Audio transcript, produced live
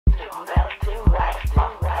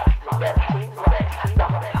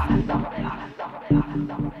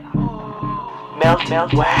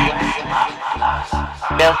Melt wax love plus.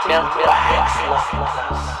 Melt wax love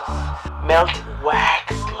plus. Melt wax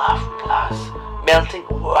love plus. Melting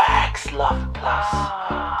wax love plus.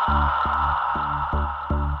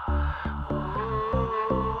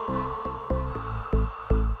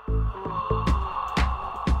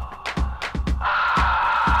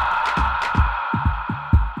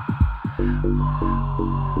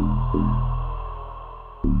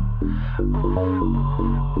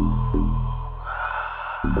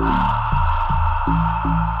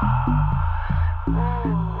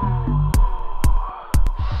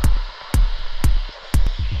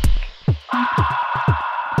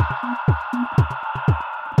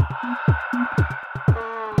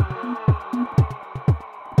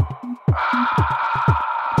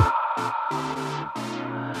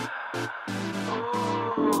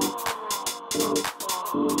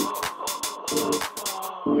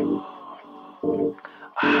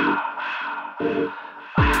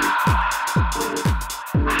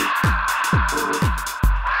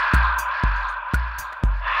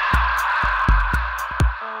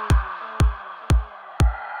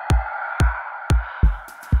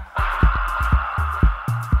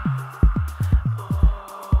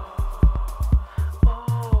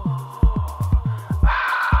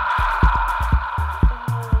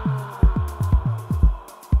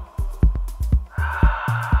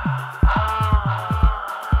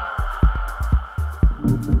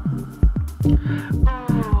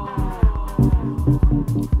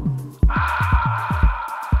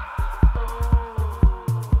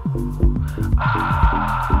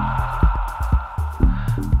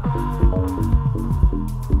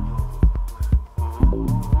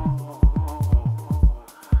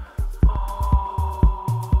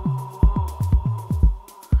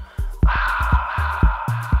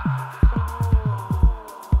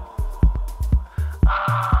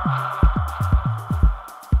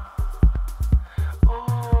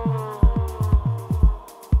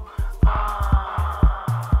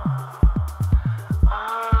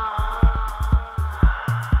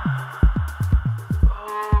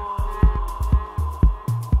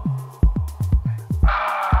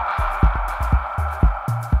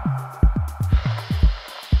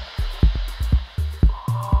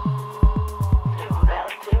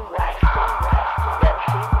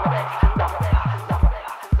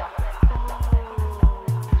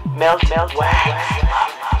 Melt wax love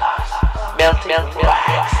plus. Melting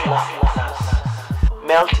wax love plus.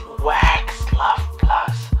 Melt wax love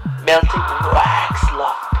plus. Melting wax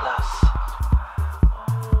love plus.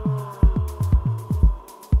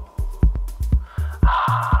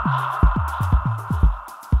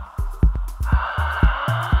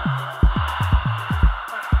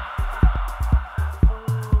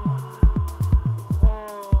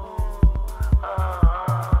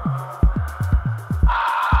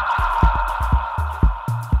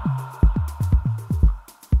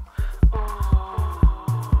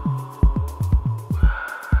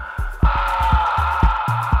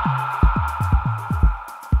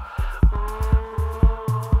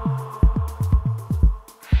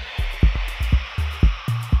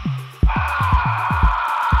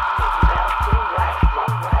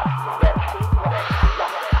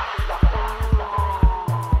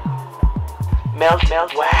 Melt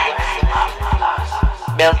wax love plus.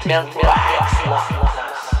 Melting wax love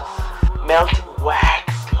plus. Melt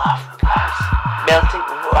wax love plus. Melting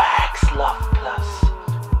wax love plus.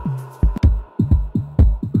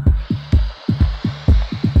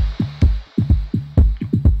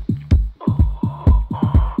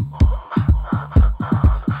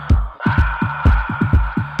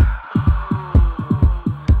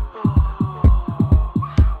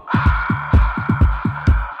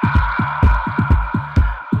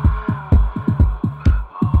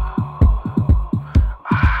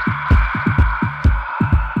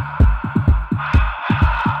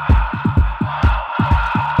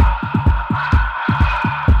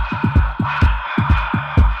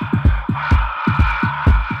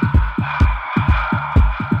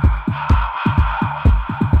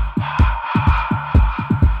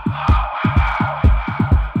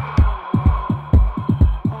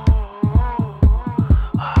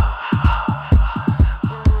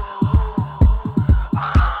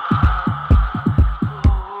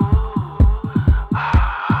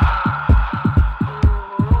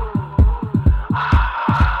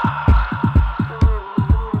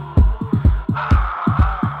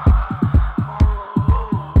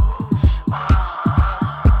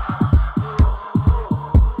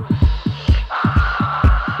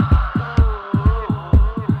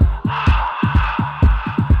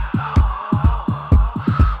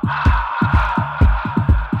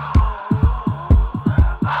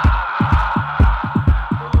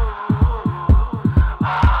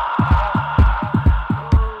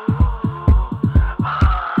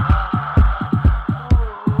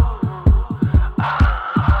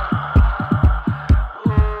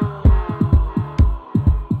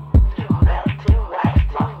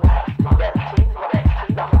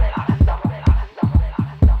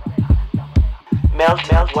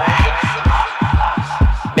 melting wax love plus,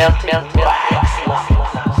 melting wax love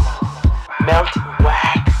plus, melting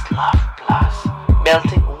wax love plus,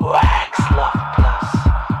 melting wax love plus.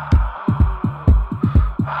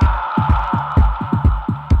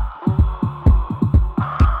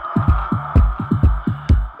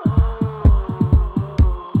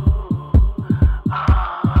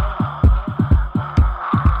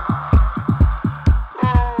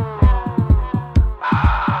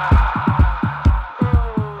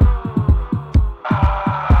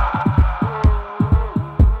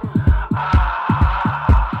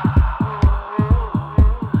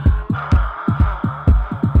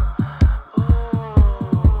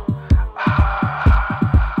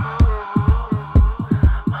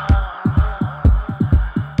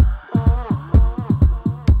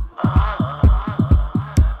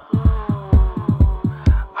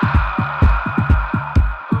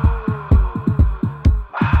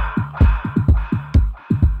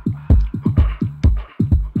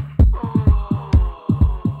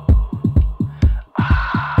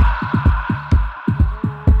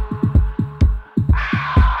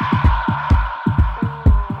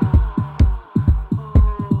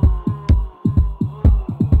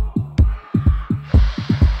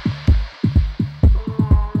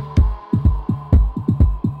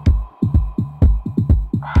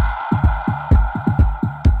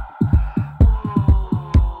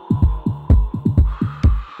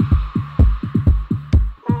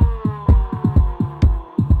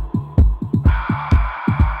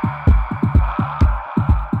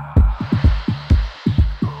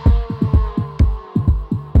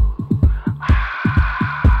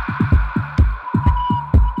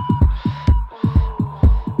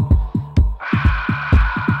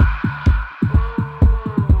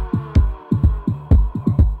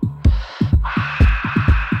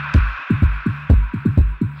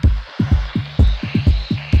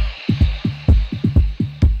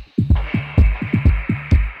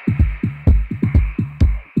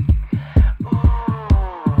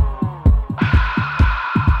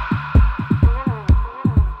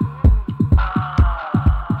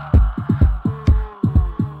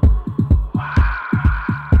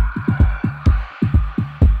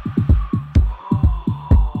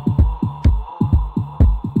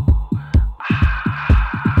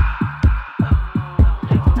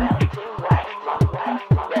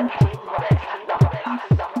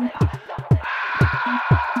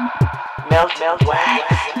 Melting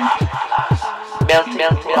wax love plus,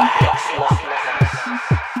 melting wax love plus,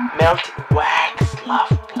 melting wax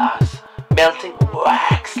love plus, melting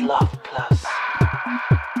wax love plus.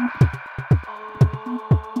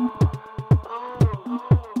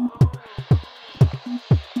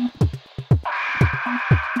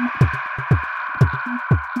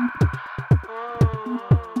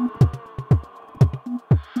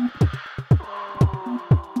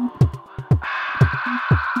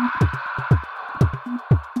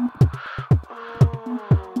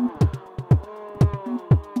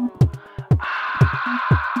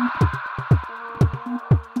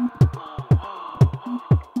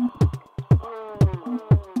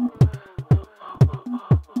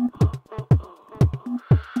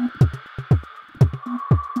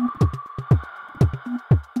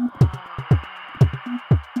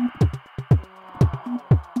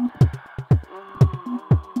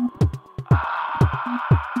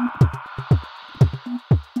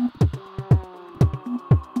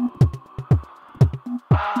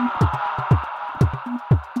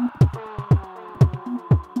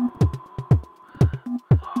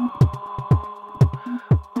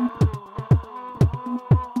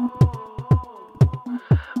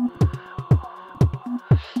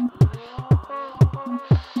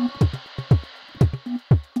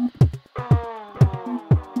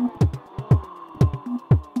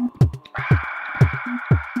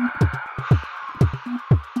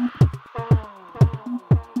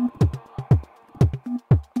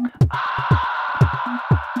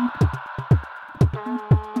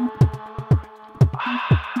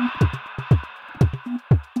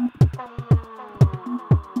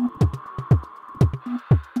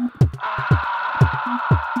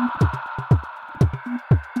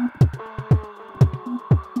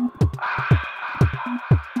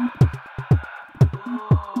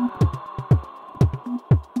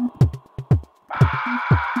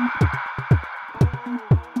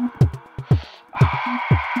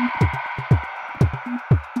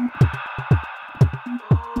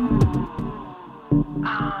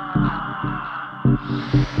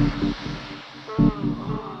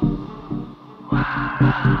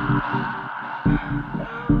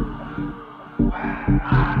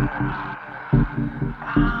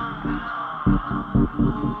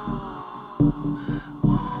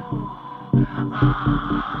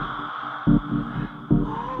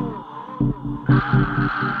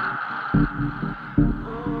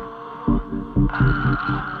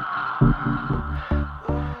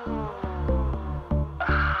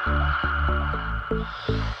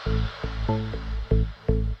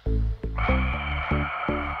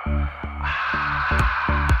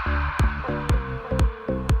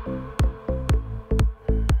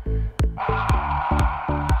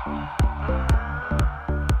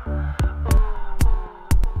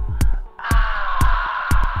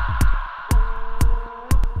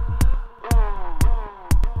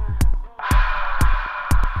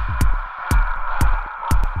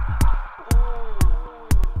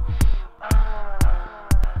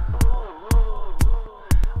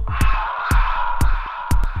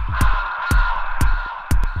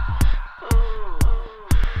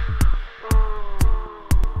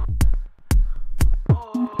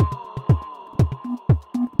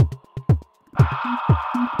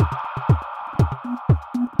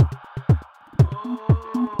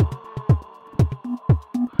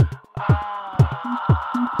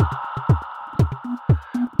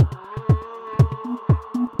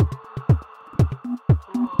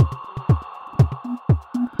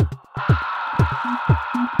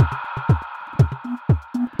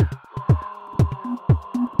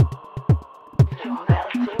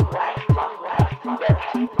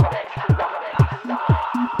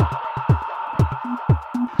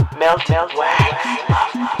 Melting wax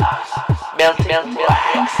love plus. Melting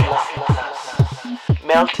wax love plus.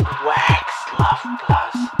 Melting wax love plus.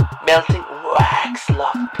 Melting wax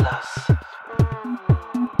love plus.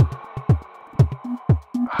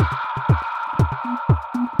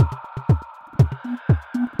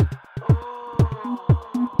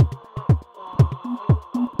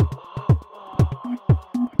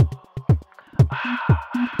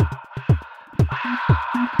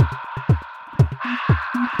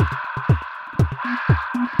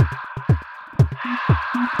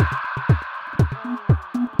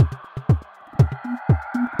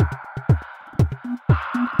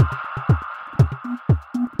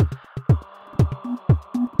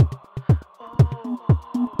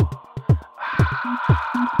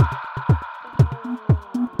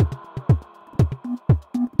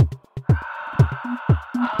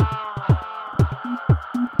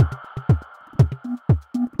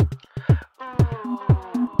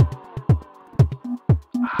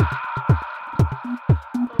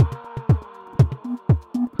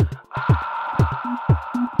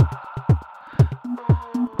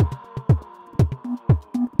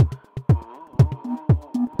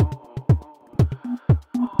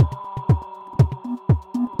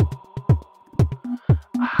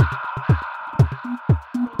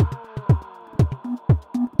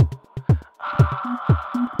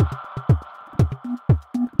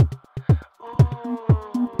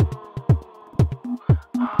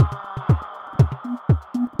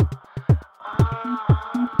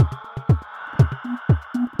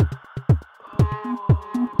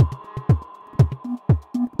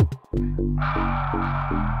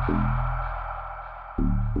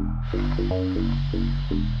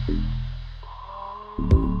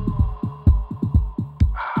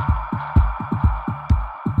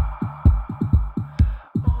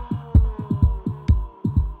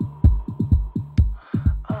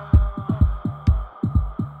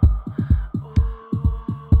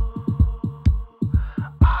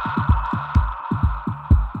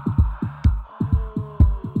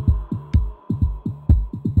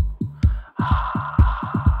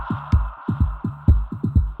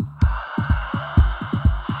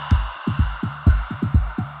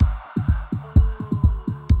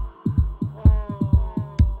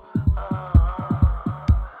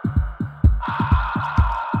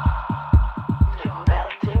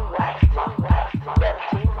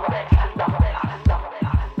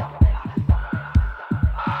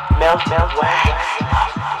 Melting wax love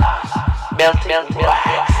plus. Melting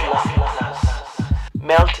wax love plus.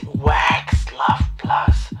 Melting wax love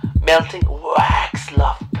plus. Melting wax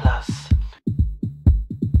love plus.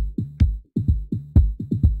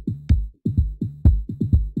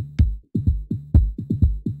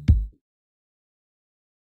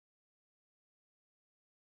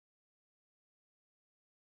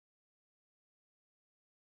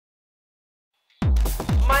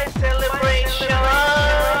 My celebration,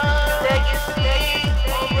 legacy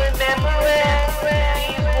of remembrance,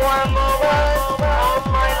 these warm moments of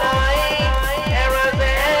my life, eras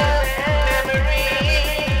and memories.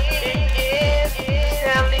 It is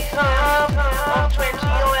Stanley Cup of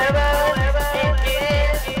 2011. It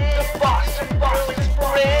is the Boston Bruins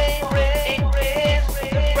parade. It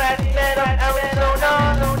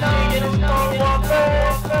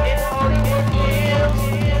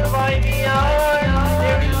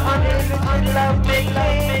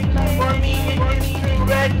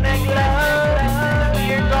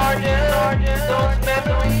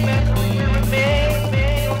memories will remain.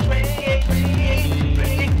 2018,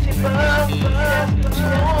 predictable.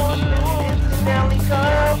 It's the Stanley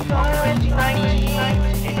Cup.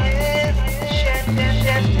 2019, it is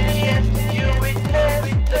Shannon. You witness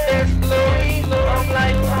the best glory of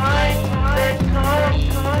lifetime. Then come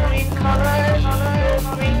green colors,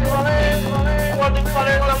 green colors, what the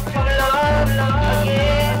colors of love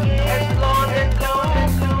again, as blonde and love.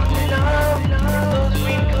 Those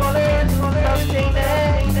green colors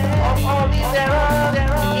sustaining of all these eras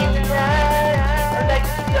intact, a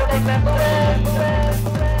legacy of remembrance.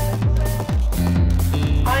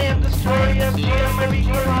 I am the story of Marie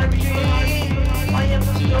Karachi. I am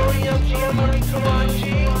the story of Marie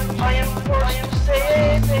Karachi. I am forced to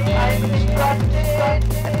say it. I am instructed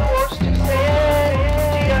and forced to say it.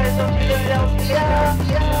 G.I.'s of Philadelphia.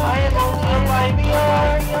 I am only a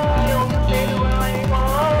YBR. The only place where I am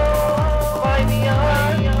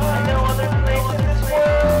YBR. And no other place in this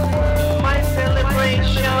world. My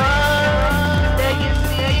celebration,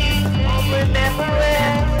 legacy,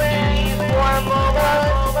 remembrance. These warm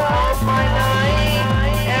moments of my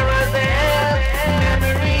life. Eras and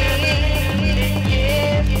memories. It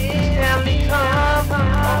is Stanley Cup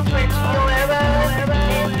of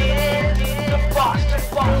 2011. It is the Boston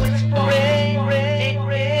Bruins parade. It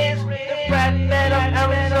is the Bradford of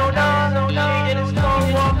Arizona. It is Paul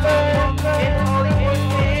Walker in Hollywood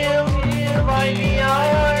Hills. YBR.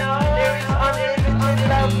 There is unlimited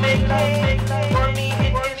love making. For me,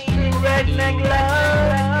 it is true redneck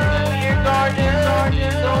love. Beer garden,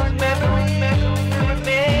 those memories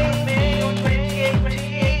remain.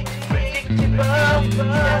 2018, predictable.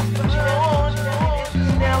 Jones is the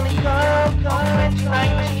Stanley Cup.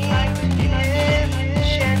 2019, it is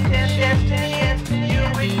Shannon. You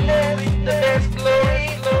witness the best glory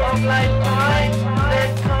of lifetime.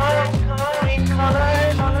 Then come green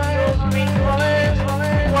colors, those green colors,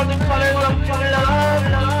 what the colors of love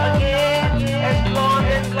again, as blonde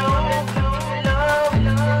and love.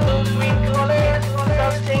 Those green colors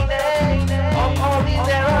sustaining of all these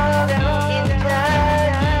eras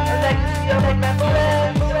intact, a legacy of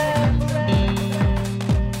remembrance.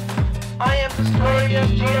 I am the story of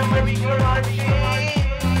Marie Karachi.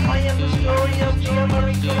 I am the story of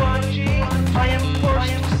Marie Karachi. I am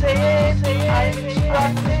forced to say it. I am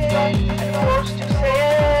instructed and forced to say it.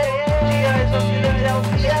 G.I.'s of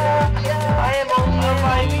Philadelphia. I am only a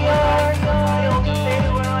YBR. The only place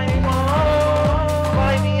where I am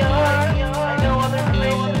YBR. I know other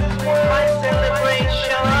places in this world. My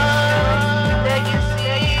celebration,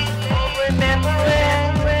 legacy,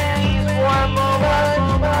 remembrance. These warm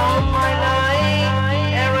moments of my life.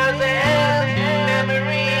 Eras and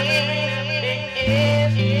memories. It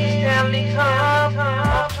is Stanley Cup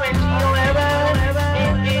of 2011.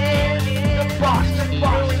 It is the Boston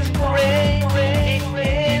Bruins parade. It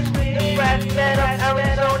is the Bradford of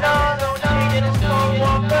Arizona. It is Paul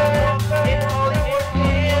Walker in Hollywood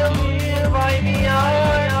Hills.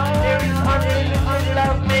 YBR. There is unlimited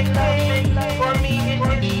love making. For me, it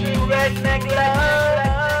is true redneck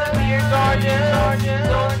love. Beer garden,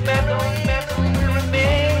 those memories will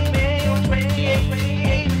remain.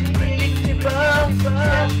 2018, predictable.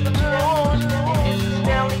 Jones is the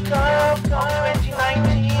Stanley Cup.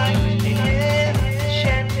 2019, it is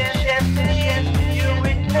Shannon. You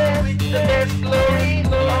witness the best glory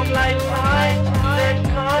of lifetime. Then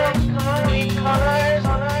come green colors,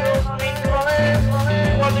 those green colors,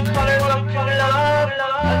 what the colors of love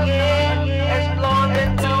again, as blonde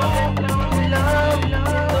and love.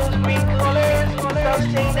 Those green colors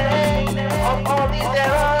sustaining of all these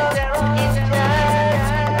eras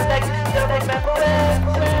intact, a legacy of remembrance.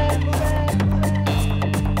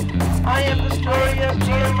 I am the story of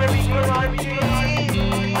Marie Karachi.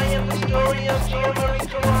 I am the story of Marie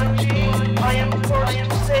Karachi. I am forced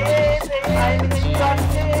to say it. I am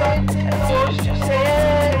instructed and forced to say it.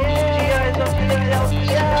 G.I.'s of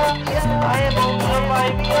Philadelphia. I am only a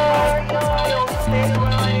YBR. The only place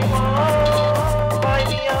where I am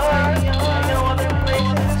YBR. I know other places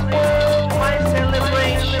in this world. My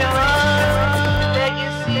celebration,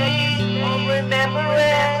 legacy of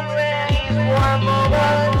remembrance. These warm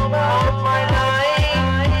moments of my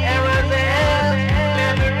life. Eras and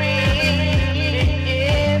memories. It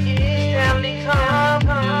is Stanley Cup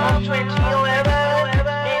of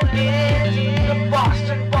 2011. It is the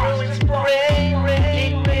Boston Bruins parade.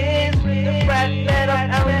 It is the Bradford of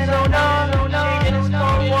Arizona. It is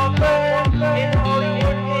Paul Walker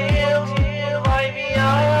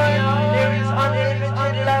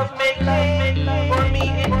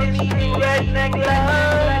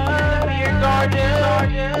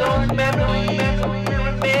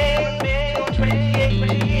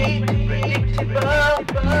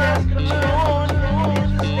unpredictable, Saskatoon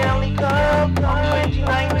is the Stanley Cup of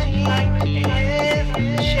 2019. It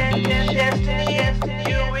is the Shannon destiny.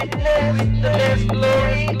 You witness the best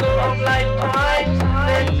glory of lifetimes.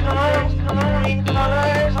 Then comes green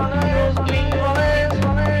colors, those green colors,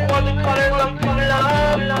 for the colors of true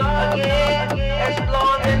love. Again, as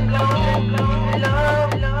blonde and blue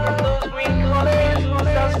love, those green colors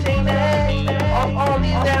sustained of all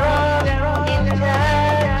these eras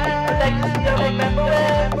intact, a legacy of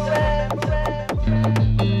remembrance.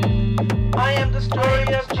 I am the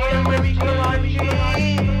story of Omer Karachi.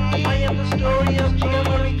 I am the story of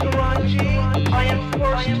Omer Karachi. I am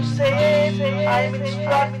forced to say it. I am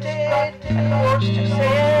instructed and forced to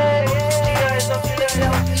say it. Tears of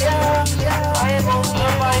Philadelphia. I am only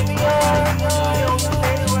a pioneer. The only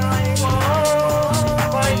place where I am from.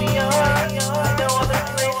 Pioneer. No other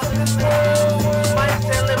place in this world. My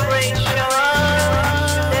celebration.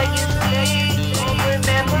 Legacy of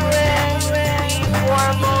remembrance. These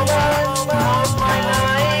warm moments of my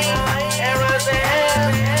life. Eras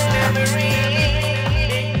and memory.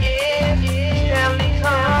 It is Stanley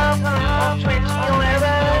Cup of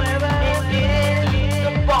 2011. It is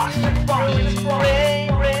the Boston Bruins parade.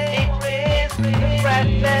 It is the Frat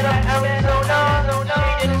Bed of Arizona.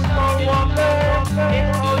 Shaded in Small Walker. In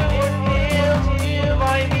Hollywood Hills.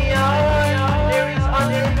 By the hour. There is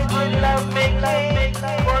unlimited love making.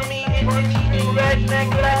 For me it is true redneck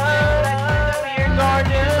love. The beer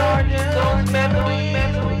garden. Those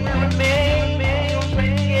memories remain.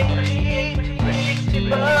 28,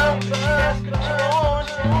 predictable. Saskatoon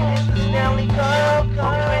is the Stanley Cup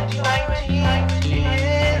of 2019. It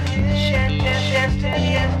is the Shannon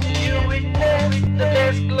destiny. You witness the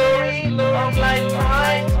best glory of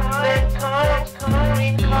lifetime. Then comes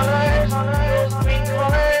green colors, those green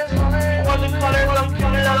colors, for the colors of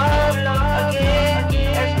true love. Again,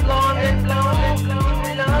 as blonde and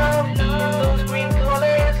blue love, those green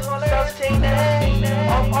colors sustained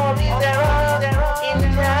of all these eras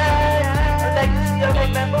intact, a legacy of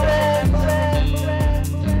remembrance.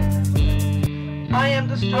 I am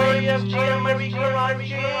the story of Omer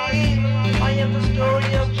Karachi. I am the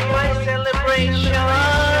story of my celebration.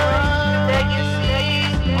 Legacy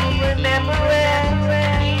of remembrance.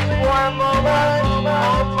 These warm moments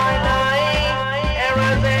of my life.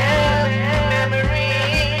 Eras and memory.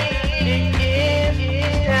 It is the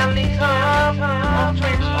Stanley Cup of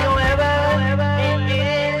 2011. It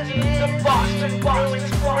is the Boston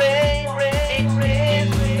Bruins parade. It is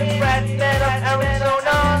the Frat Bed of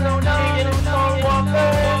Arizona. Shaded in Small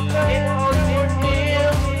Walker. In Hollywood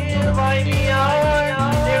Hills. By the hour.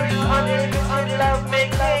 There is unlimited love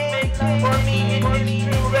making. For me it is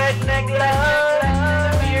true redneck love.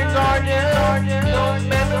 The beer garden. Those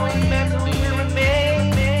memories remain.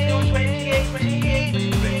 28,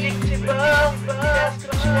 predictable.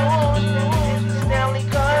 Saskatoon is the Stanley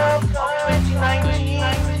Cup of 2019.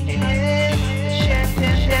 It is the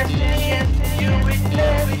Shannon destiny. You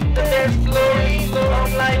witness the best glory of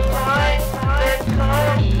lifetime. Then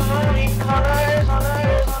comes green colors,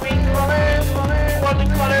 those green colors, for the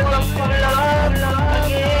colors of true love.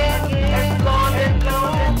 Again, as blonde and blue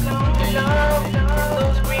love,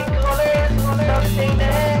 those green colors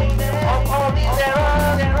sustained of all these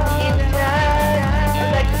eras intact, a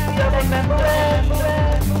legacy of remembrance.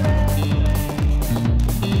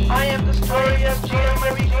 I am the story of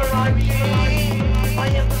Omer Karachi. I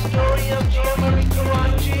am the story of Omer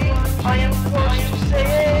Karachi. I am forced to say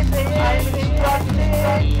it. I am instructed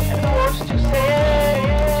and forced to say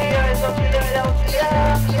it. Tears of Philadelphia.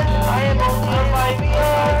 I am only a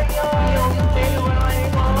pioneer. The only place where I am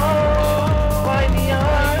from. Pioneer.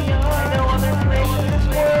 No other place in this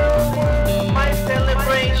world. My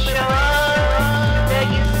celebration.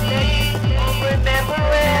 Legacy of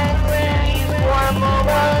remembrance. These warm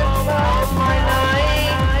moments of my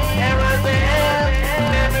life. Eras and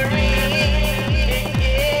memory. It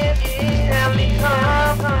is the Stanley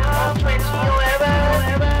Cup of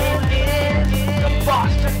 2011. It is the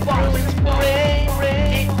Boston Bruins parade.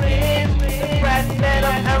 It is the Frat Bed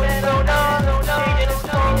of Arizona. Shaded in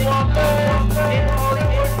Small Walker. In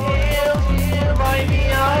Hollywood Hills. By the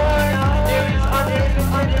hour. There is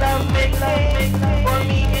unlimited love making. For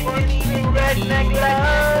me it is true redneck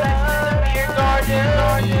love. The beer garden.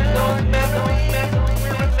 Those memories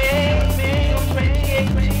remain. 28,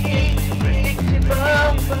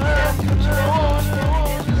 predictable. Saskatoon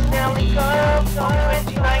is the Stanley Cup of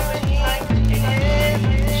 2019. It is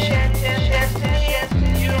the Shannon destiny.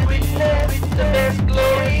 You witness the best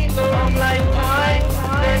glory of lifetime.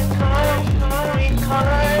 Then comes green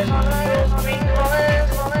colors, those green colors,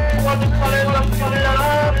 for the colors of true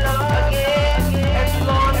love. Again, as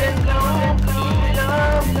blonde and blue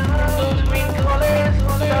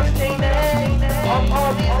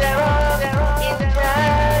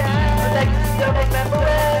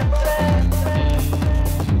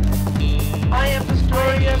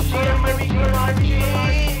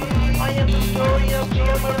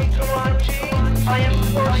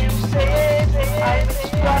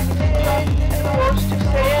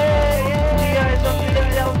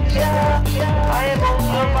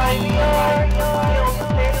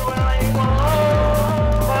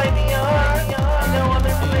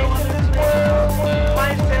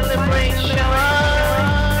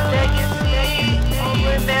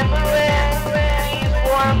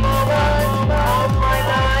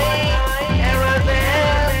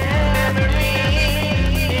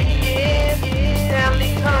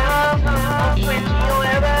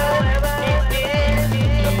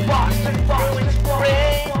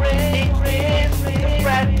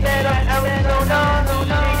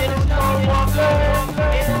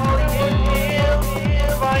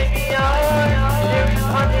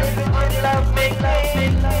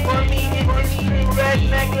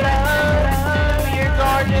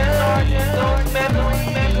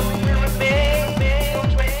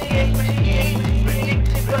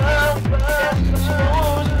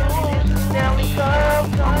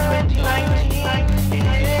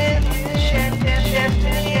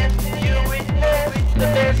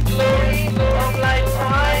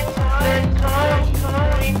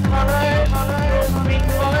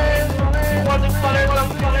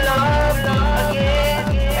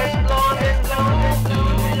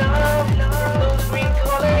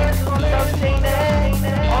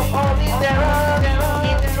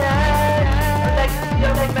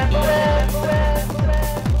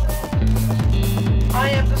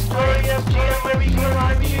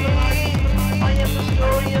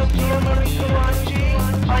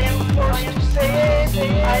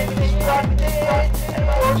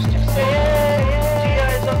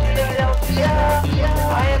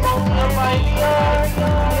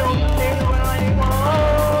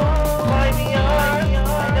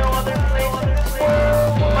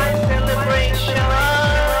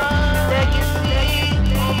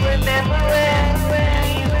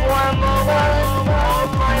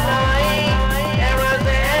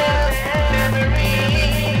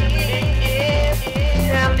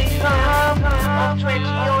of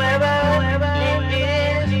 2011. It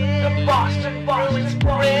is the Boston Bruins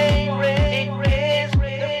parade. It is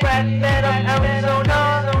the Brad Pitt of Arizona.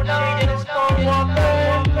 Shaded is Paul Walker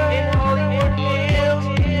in Hollywood Hills.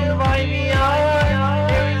 IVR,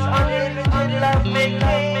 there is unlimited love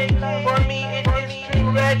making. For me, it is true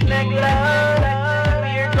redneck love.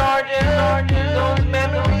 Beer garden, those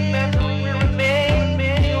memories will remain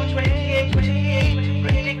till 2018.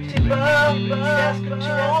 Predictable,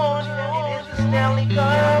 Saskatoon. It is the Stanley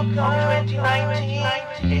Cup of 2019.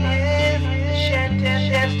 It is the Shantan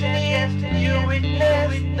destiny. You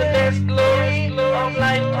witness the best glory of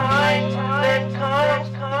lifetimes. Then comes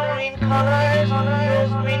green colors,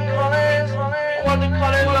 those green colors. What the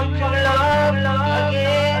colors of true love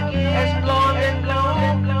again, as blonde and blue.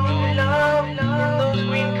 True love in those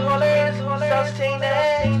green colors,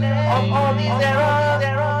 sustaining of all these eras,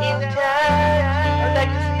 intact, a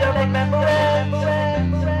legacy of remembrance.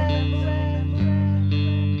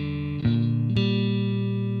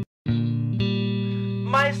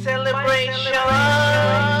 My celebration,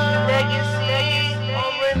 legacy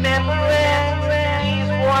of remembrance, these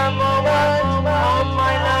warm moments of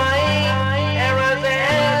my life, eras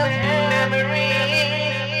and memories.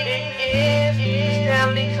 It is the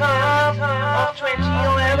Stanley Cup of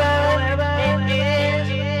 2011. It is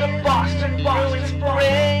the Boston Bruins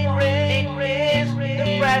parade. It is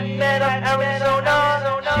the Brad Pitt of Arizona.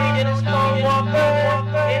 Shaded is Paul Walker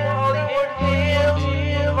in Hollywood Hills.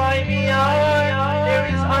 IVR, there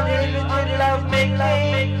is unlimited love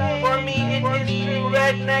making. For me, it is true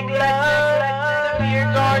redneck love. The beer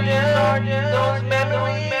garden, those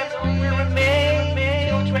memories will remain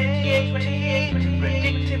till 2018.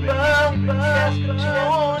 Predictable,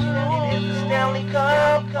 Saskatoon. It is the Stanley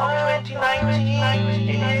Cup of 2019.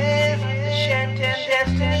 It is the Shantan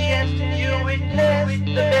destiny. You witness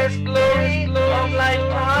the best glory of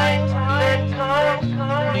lifetimes. Then comes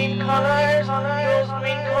green colors, those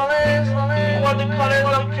green colors. What the colors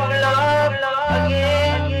of true love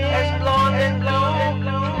again, as blonde and blue.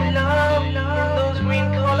 True love in those green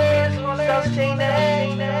colors,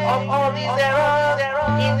 sustaining of all these eras,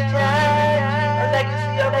 intact, a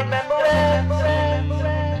legacy of remembrance.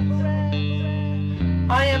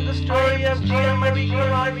 I am the story of Marie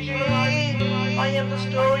Karachi. I am the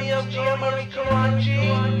story of Marie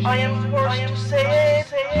Karachi. I am forced to say it.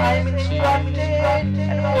 I am instructed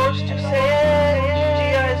and forced to say it.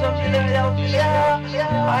 GIs of Philadelphia.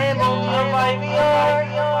 I am only of IVR,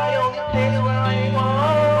 the only place where I am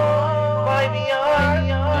of IVR.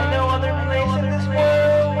 No other place in this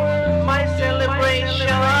world. My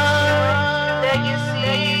celebration, legacy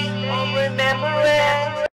of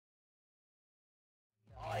remembrance.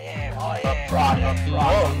 A product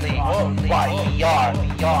only YVR,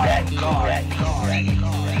 that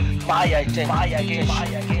my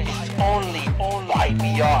identification is only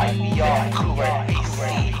YVR, Vancouver, BC.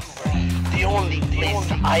 The only place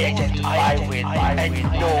I identify with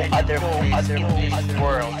and no other place in this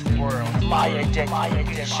world. My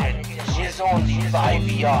identification is only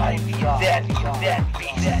YVR, Vancouver,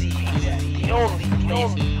 BC. The only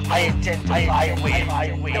place I identify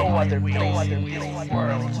with no other place in this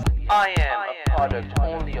world. I am a product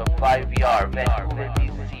only of YVR, Vancouver,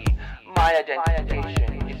 BC. My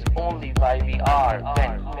identification is only YVR,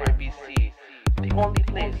 Vancouver, BC. The only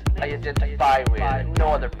place I identify with, no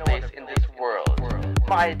other place in this world.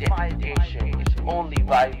 My identification is only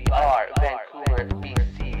YVR, Vancouver,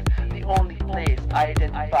 BC. The only place I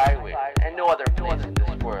identify with, and no other place in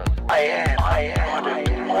this world. I am a product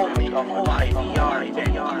only of YVR,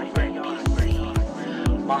 Vancouver,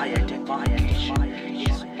 BC. My identification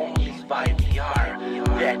is only YVR,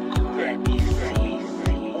 Vancouver, BC.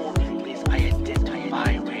 The only place I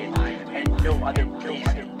identify with, and no other place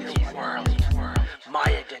in this world. My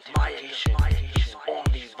identification is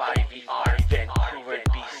only YVR, Vancouver,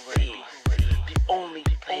 BC. The only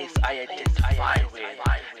place I identify with,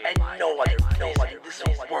 and no other place in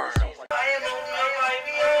this world. I am only of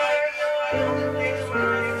IVR, the only place where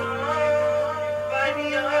I am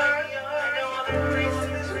IVR, no other place in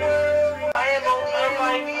this world. I am only of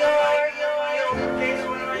IVR, the only place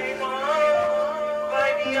where I am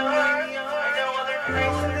IVR, no other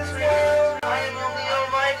place in this world. I am only of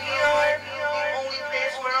IVR, the only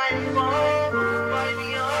place where I am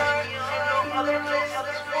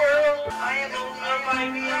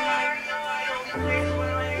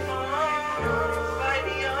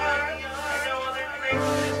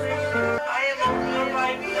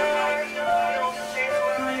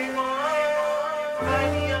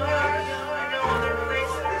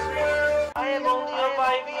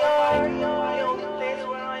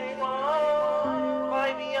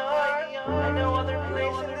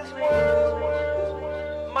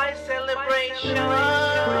celebration,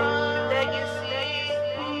 legacy,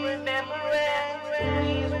 remembrance,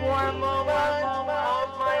 these warm moments of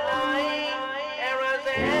my life, eras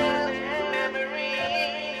and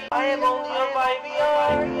memories. I am only a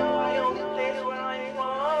IVR, the only place where I'm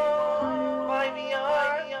from.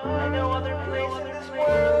 IVR, and no other place in this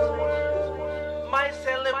world. My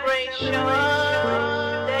celebration,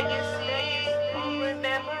 legacy,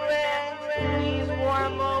 remembrance, these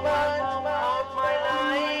warm moments of my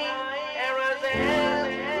life, eras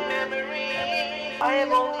and memories. I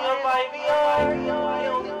am only a IVR, the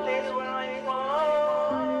only place where I'm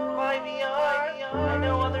from. IVR, and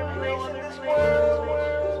no other place in this world.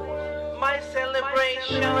 My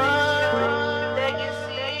celebration,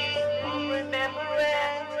 legacy,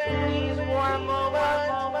 remembrance, these warm moments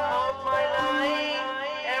of my life,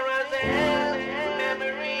 eras and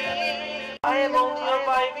memories. I am only a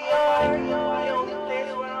IVR, the only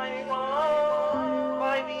place where I'm from.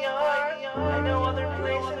 IVR, and no other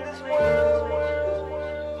place in this world.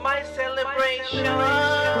 My celebration,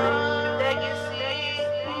 legacy,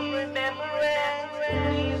 remembrance,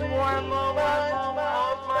 these warm moments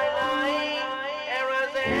of my life,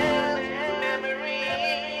 eras and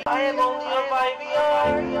memories. I am only a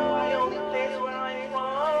IVR, the only place where I'm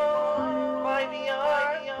from.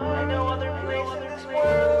 IVR, and no other place in this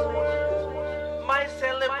world. My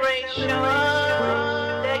celebration,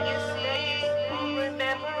 legacy,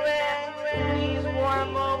 remembrance, these warm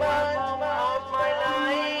moments of my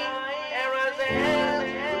life, eras and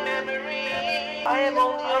memories. I am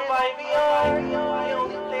only a IVR, the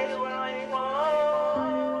only place where I'm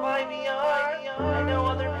from. IVR, and no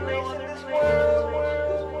other place in this world.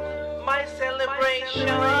 My celebration,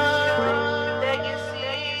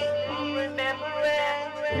 legacy,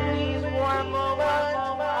 remembrance, these warm moments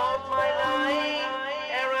of my life,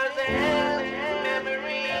 eras and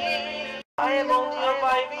memories. I am only a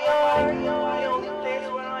IVR, the only place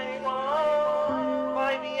where I'm from.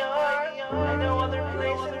 IVR, and no other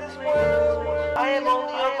place in this world. I am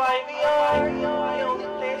only a IVR.